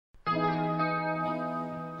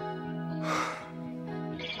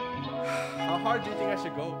hard do you think I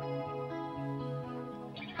should go?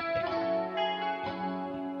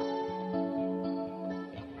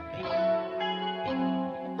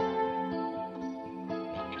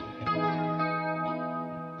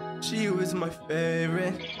 She was my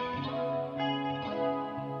favorite.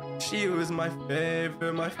 She was my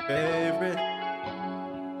favorite, my favorite.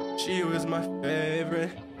 She was my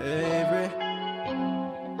favorite, favorite.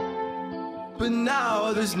 But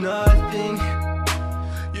now there's nothing.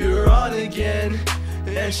 You're on again.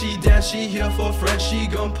 And she dance, she here for friends, she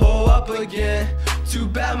gon' pull up again. Too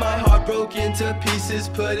bad my heart broke into pieces,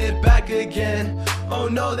 put it back again. Oh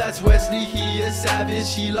no, that's Wesley, he is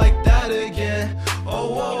savage, he like that again.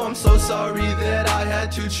 Oh whoa, I'm so sorry that I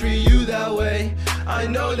had to treat you that way. I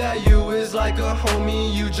know that you is like a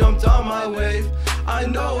homie, you jumped on my wave. I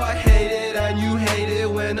know I hate it and you hate it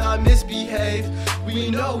when I misbehave. We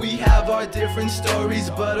know we have our different stories,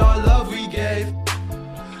 but our love we gave.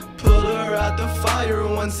 Pull her out the fire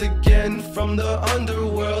once again from the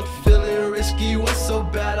underworld. Feeling risky was so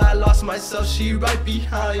bad I lost myself, she right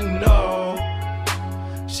behind, no.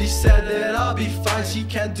 She said that I'll be fine, she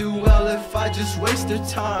can't do well if I just waste her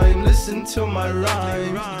time. Listen to my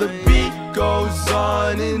rhymes, the beat goes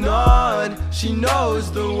on and on. She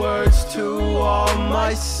knows the words to all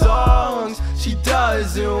my songs. She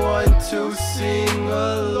doesn't want to sing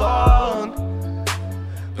along,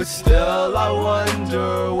 but still I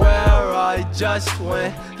wonder where I just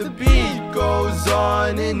went. The beat goes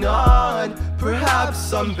on and on.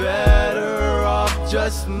 Perhaps I'm better off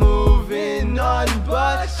just moving on.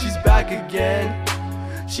 But she's back again.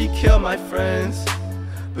 She killed my friends,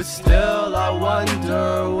 but still I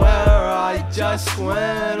wonder where I just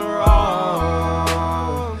went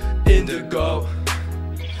wrong. Indigo,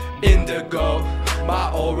 indigo,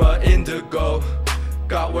 my aura indigo.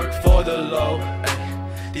 Got work for the low.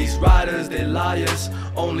 These riders, they liars,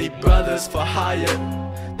 only brothers for hire.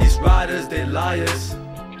 These riders, they liars.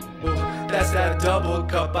 That's that double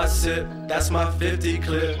cup I sip, that's my 50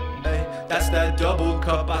 clip. Ay, that's that double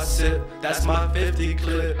cup I sip, that's my 50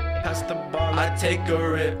 clip. Pass the ball, I take a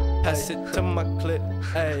rip, pass it to my clip.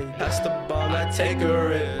 Ay, pass the ball, I take a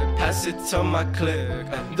rip, pass it to my clip.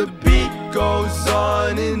 The beat goes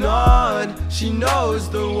on and on. She knows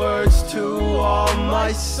the words to all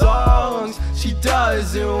my songs. She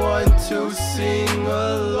doesn't want to sing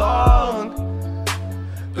along,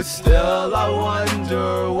 but still I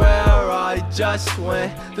wonder where I just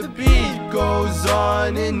went. The beat goes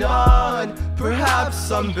on and on. Perhaps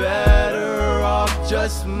I'm better off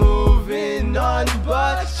just moving on.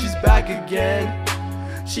 But she's back again.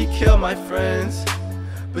 She killed my friends,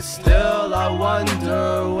 but still I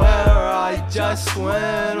wonder where I just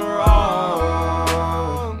went wrong.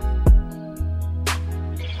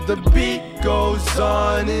 The beat goes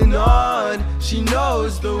on and on. She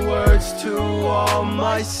knows the words to all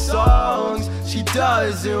my songs. She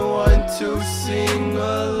doesn't want to sing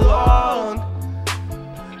along,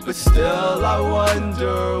 but still I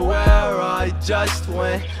wonder where I just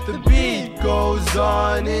went. The beat goes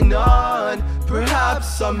on and on.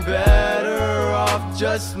 Perhaps I'm better off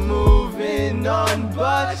just moving on.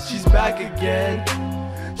 But she's back again.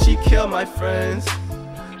 She killed my friends,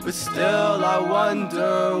 but still I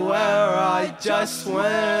wonder where I just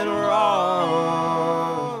went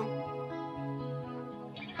wrong.